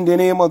In the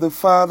name of the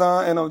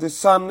Father, and of the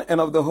Son, and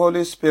of the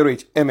Holy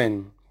Spirit.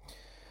 Amen.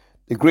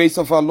 The grace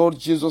of our Lord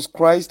Jesus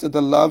Christ,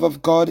 the love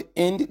of God,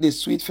 and the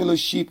sweet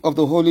fellowship of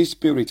the Holy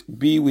Spirit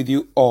be with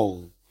you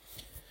all.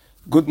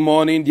 Good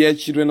morning, dear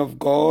children of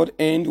God,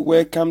 and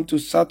welcome to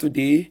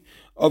Saturday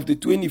of the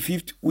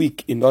 25th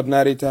week in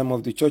ordinary time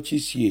of the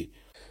church's year.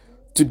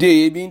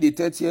 Today being the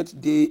 30th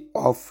day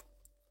of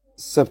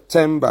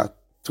September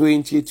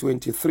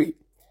 2023,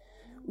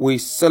 we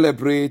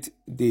celebrate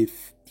the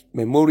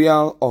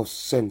memorial of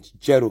St.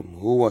 Jerome,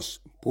 who was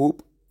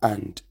Pope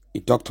and a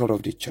doctor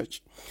of the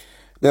Church.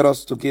 Let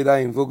us together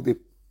invoke the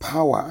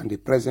power and the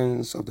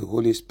presence of the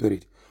Holy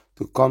Spirit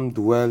to come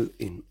dwell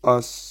in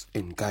us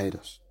and guide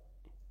us.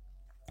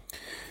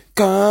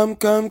 Come,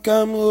 come,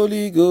 come,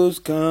 Holy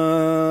Ghost,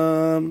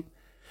 come.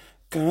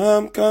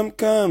 Come, come,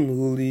 come,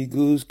 Holy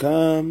Ghost,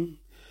 come.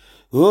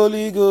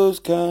 Holy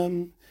Ghost,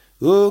 come.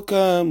 Oh,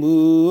 come,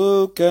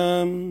 oh,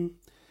 come.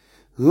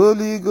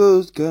 Holy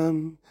Ghost,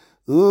 come.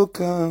 Oh,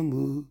 come,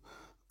 oh,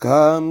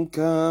 come,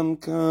 come,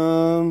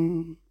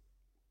 come.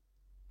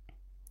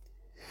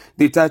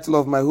 The title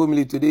of my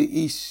homily today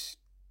is,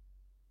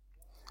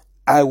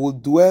 I will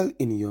dwell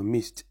in your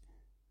midst,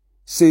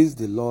 says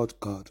the Lord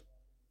God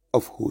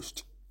of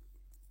hosts.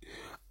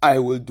 I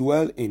will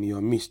dwell in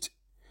your midst,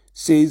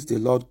 says the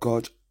Lord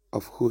God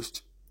of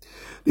hosts.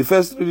 The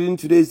first reading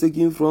today is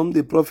taken from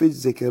the prophet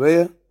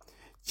Zechariah,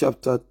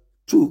 chapter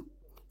 2,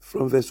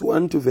 from verse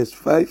 1 to verse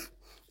 5,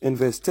 and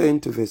verse 10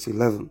 to verse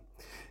 11.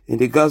 And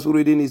the gospel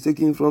reading is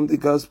taken from the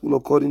gospel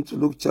according to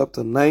Luke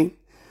chapter 9,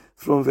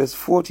 from verse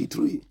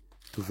 43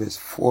 to verse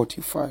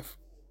 45.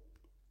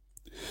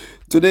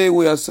 Today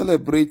we are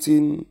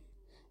celebrating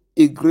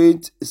a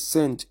great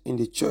saint in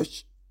the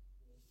church,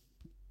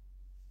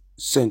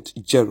 St.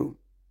 Jerome.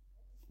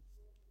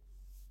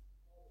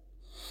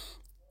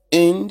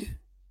 And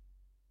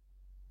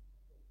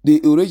the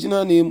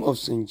original name of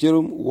St.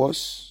 Jerome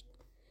was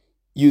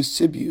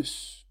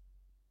Eusebius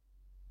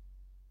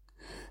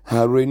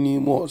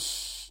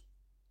Hieronymus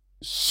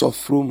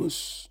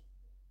Sophromus.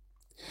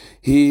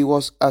 He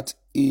was at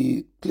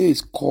a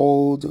place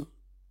called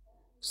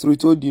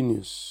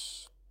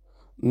Stratodinus,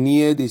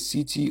 near the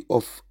city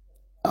of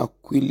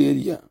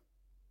Aquileia,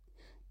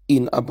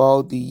 in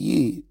about the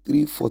year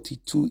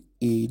 342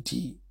 AD.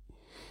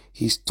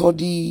 He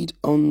studied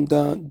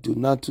under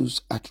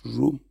Donatus at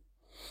Rome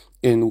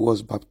and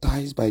was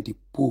baptized by the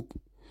Pope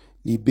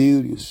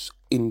Liberius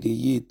in the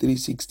year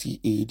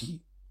 360 AD.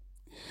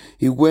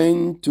 He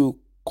went to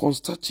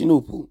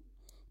Constantinople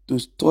to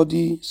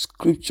study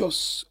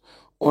scriptures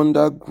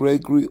under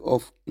Gregory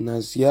of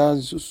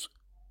Nazianzus,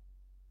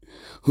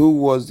 who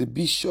was the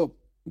bishop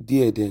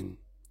there then.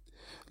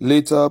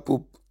 Later,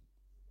 Pope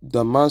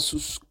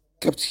Damasus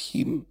kept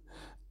him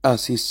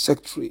as his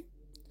secretary.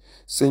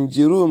 St.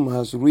 Jerome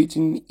has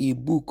written a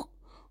book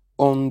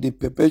on the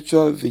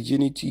perpetual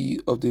virginity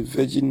of the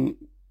Virgin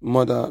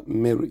Mother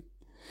Mary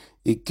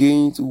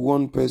against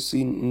one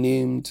person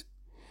named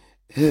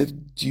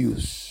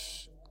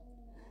Hevdius,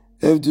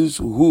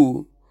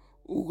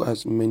 who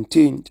has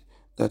maintained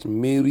that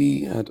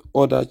Mary had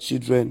other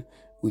children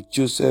with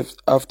Joseph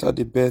after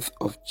the birth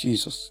of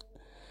Jesus.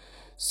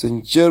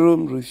 St.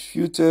 Jerome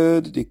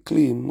refuted the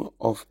claim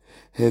of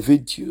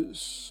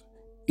Hevdius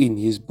in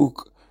his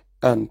book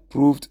and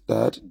proved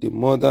that the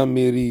Mother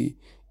Mary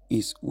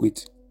is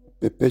with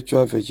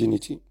perpetual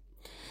virginity.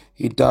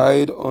 He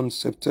died on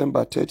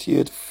September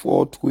 30th,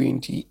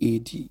 420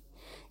 AD,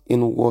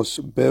 and was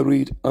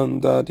buried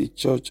under the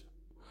Church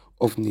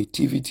of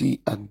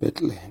Nativity at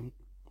Bethlehem.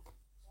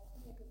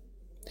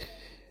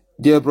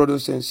 Dear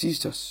brothers and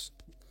sisters,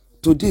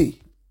 today,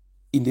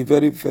 in the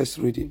very first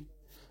reading,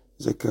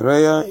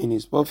 Zechariah in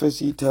his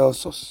prophecy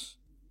tells us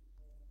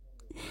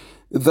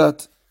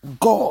that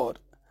God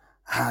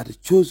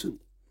had chosen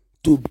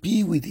to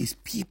be with his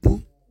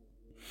people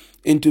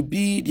and to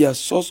be their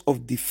source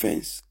of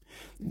defense,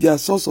 their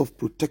source of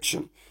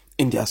protection,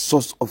 and their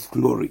source of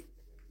glory.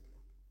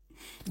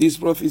 This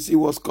prophecy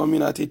was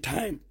coming at a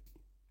time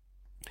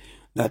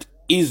that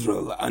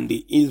Israel and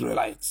the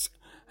Israelites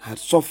had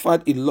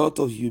suffered a lot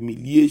of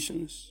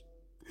humiliations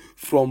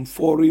from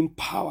foreign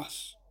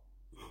powers,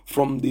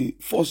 from the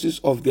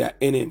forces of their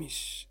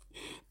enemies.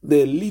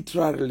 They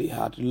literally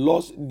had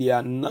lost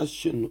their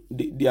nationhood.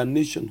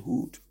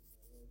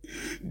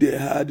 They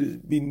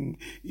had been,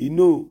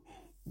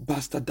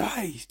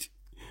 bastardized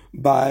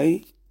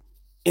by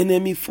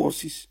enemy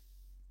forces,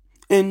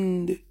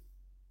 and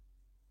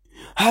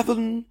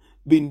having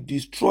been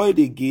destroyed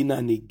again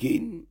and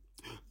again,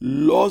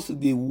 lost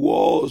the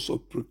walls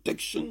of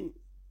protection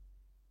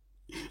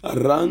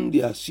around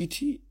their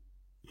city.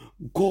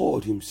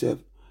 God himself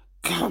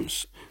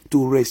comes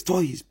to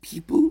restore his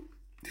people,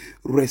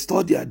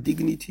 restore their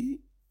dignity,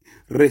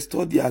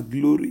 restore their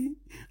glory,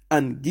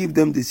 and give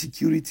them the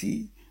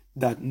security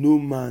that no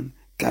man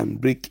can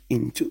break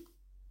into.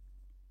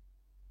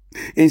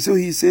 And so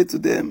he said to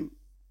them,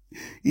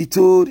 he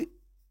told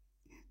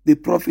the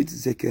prophet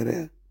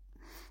Zechariah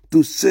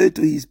to say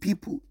to his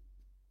people,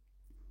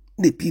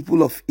 the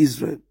people of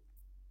Israel,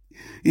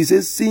 He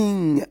says,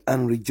 sing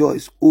and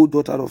rejoice, O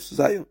daughter of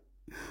Zion,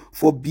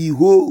 for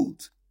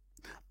behold,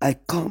 I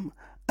come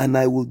and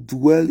I will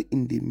dwell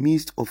in the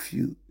midst of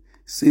you,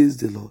 says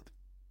the Lord.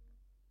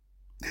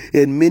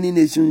 And many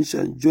nations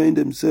shall join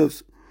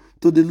themselves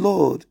to the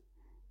Lord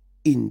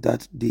in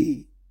that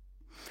day,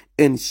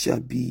 and shall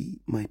be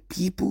my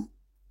people,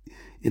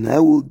 and I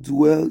will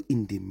dwell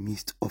in the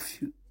midst of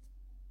you.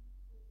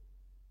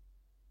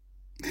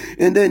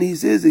 And then he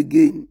says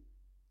again,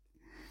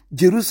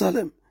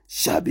 Jerusalem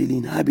shall be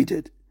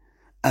inhabited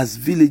as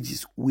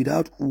villages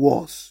without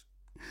walls,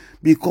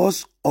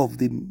 because of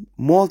the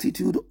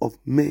multitude of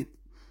men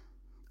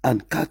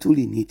and cattle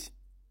in it.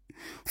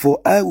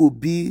 For I will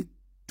be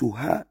to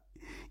her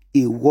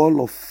a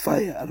wall of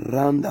fire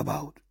round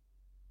about.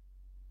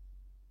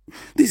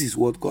 This is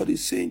what God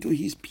is saying to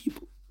his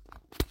people.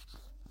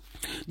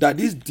 That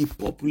this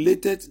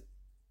depopulated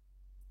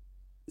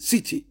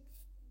city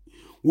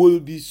will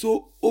be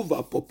so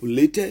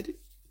overpopulated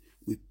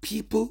with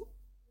people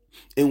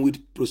and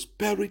with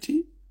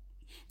prosperity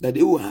that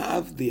they will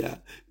have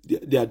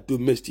their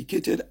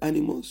domesticated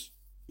animals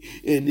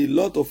and a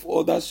lot of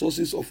other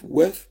sources of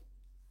wealth,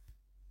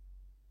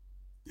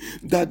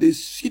 that the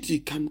city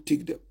can't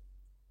take them.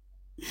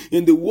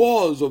 And the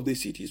walls of the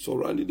city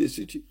surrounding the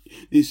city,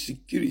 the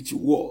security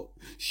wall,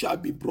 shall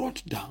be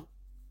brought down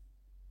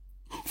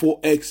for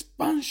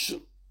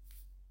expansion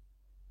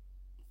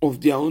of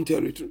their own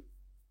territory,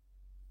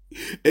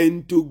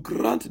 and to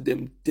grant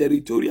them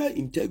territorial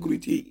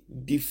integrity,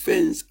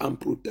 defense, and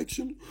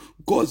protection.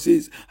 God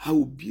says, I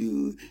will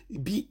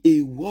be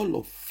a wall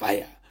of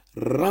fire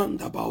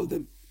round about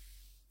them.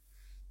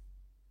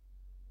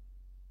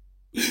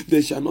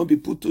 They shall not be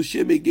put to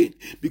shame again,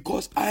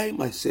 because I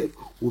myself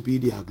will be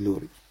their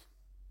glory.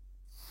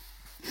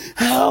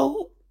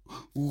 How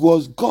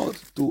was God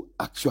to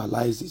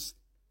actualize this?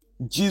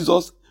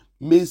 Jesus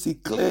makes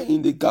it clear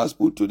in the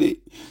gospel today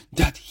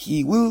that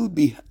he will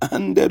be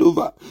handed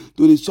over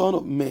to the Son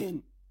of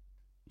Man.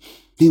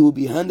 He will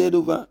be handed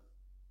over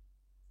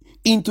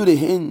into the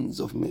hands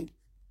of men.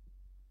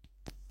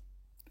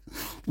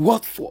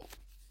 What for?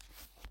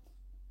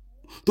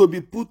 To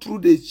be put through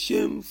the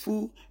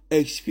shameful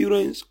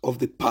experience of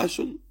the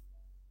passion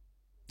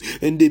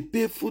and the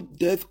painful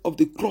death of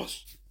the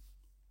cross.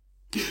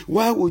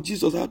 Why would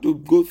Jesus have to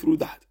go through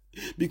that?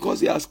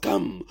 Because he has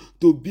come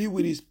to be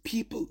with his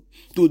people,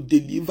 to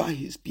deliver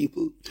his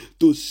people,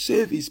 to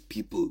save his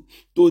people,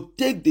 to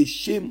take the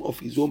shame of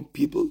his own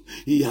people.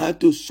 He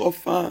had to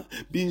suffer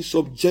being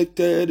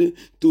subjected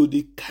to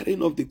the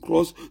carrying of the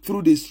cross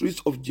through the streets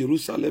of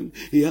Jerusalem.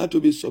 He had to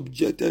be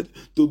subjected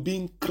to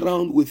being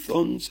crowned with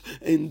thorns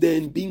and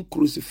then being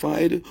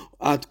crucified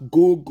at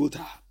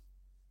Golgotha,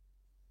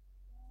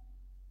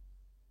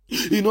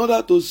 in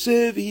order to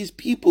save his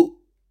people,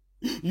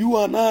 you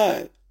and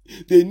I,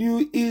 the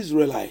new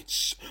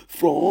Israelites,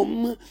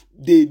 from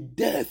the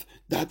death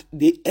that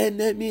the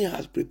enemy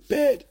has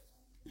prepared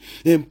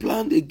and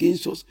planned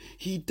against us.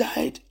 He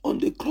died on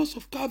the cross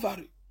of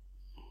Calvary.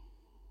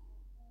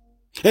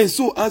 And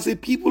so, as a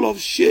people of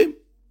shame,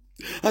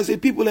 as a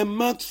people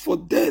marked for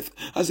death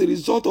as a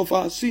result of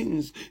our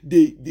sins,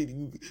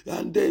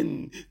 and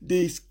then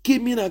the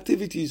scheming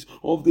activities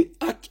of the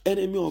arch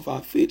enemy of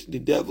our faith, the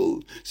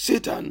devil,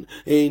 Satan,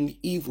 and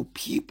evil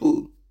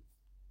people,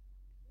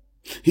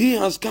 he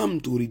has come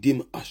to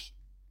redeem us,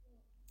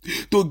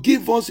 to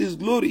give us his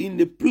glory in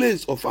the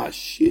place of our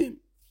shame,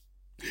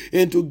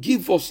 and to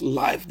give us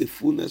life, the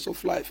fullness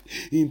of life,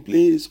 in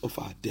place of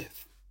our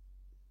death.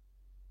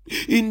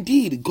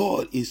 Indeed,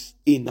 God is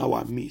in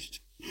our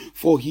midst,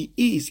 for he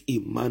is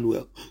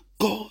Emmanuel,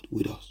 God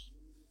with us.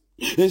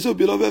 And so,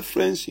 beloved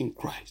friends in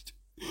Christ,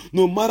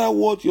 no matter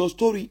what your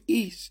story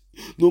is,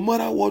 no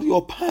matter what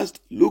your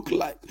past look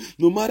like,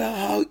 no matter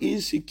how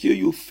insecure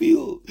you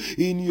feel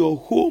in your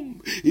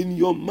home, in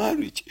your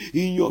marriage,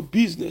 in your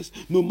business,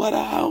 no matter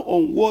how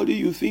unworthy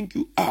you think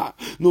you are,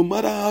 no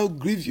matter how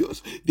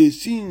grievous the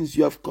sins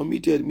you have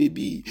committed may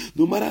be,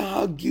 no matter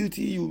how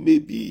guilty you may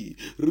be,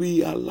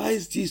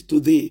 realize this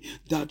today,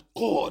 that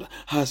God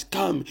has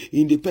come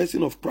in the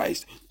person of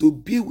Christ to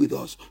be with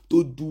us,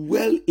 to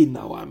dwell in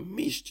our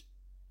midst.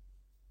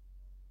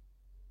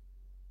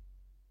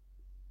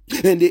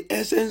 And the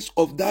essence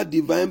of that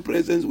divine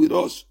presence with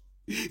us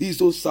is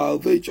to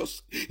salvage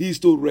us, is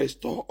to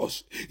restore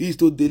us, is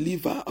to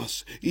deliver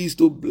us, is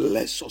to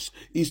bless us,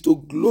 is to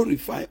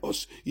glorify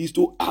us, is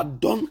to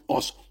adorn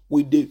us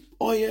with the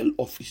oil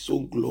of his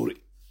own glory.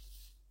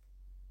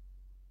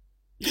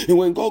 And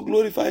when God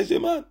glorifies a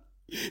man,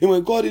 and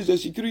when God is the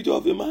security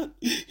of a man,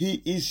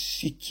 he is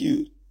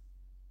secured.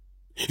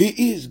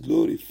 He is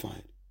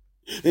glorified.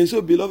 And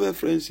so, beloved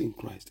friends in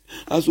Christ,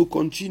 as we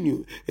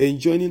continue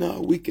enjoying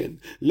our weekend,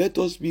 let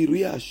us be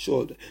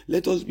reassured,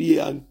 let us be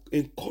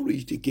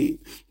encouraged again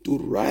to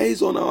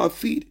rise on our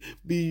feet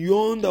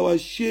beyond our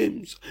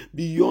shames,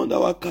 beyond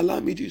our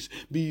calamities,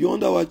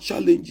 beyond our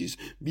challenges,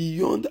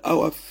 beyond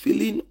our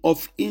feeling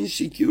of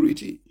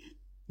insecurity.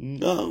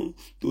 Now,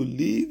 to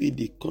live in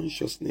the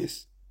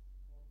consciousness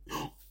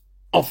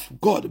of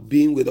God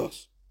being with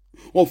us,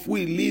 of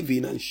we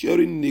living and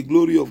sharing in the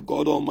glory of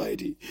God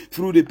Almighty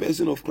through the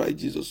person of Christ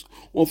Jesus,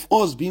 of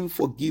us being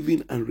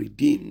forgiven and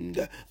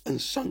redeemed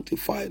and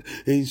sanctified,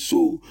 and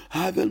so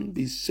having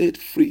been set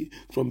free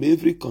from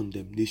every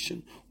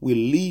condemnation, we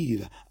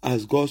live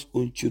as God's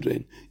own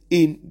children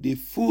in the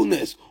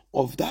fullness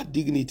of that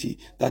dignity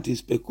that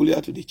is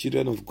peculiar to the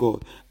children of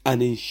God,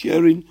 and in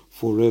sharing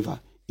forever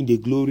in the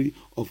glory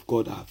of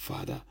God our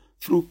Father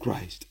through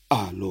Christ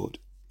our Lord.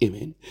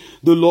 Amen.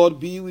 The Lord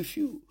be with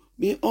you.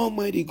 May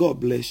Almighty God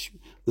bless you,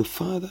 the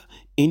Father,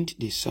 and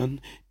the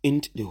Son,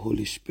 and the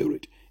Holy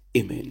Spirit.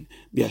 Amen.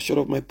 Be assured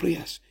of my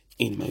prayers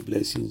and my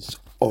blessings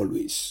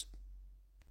always.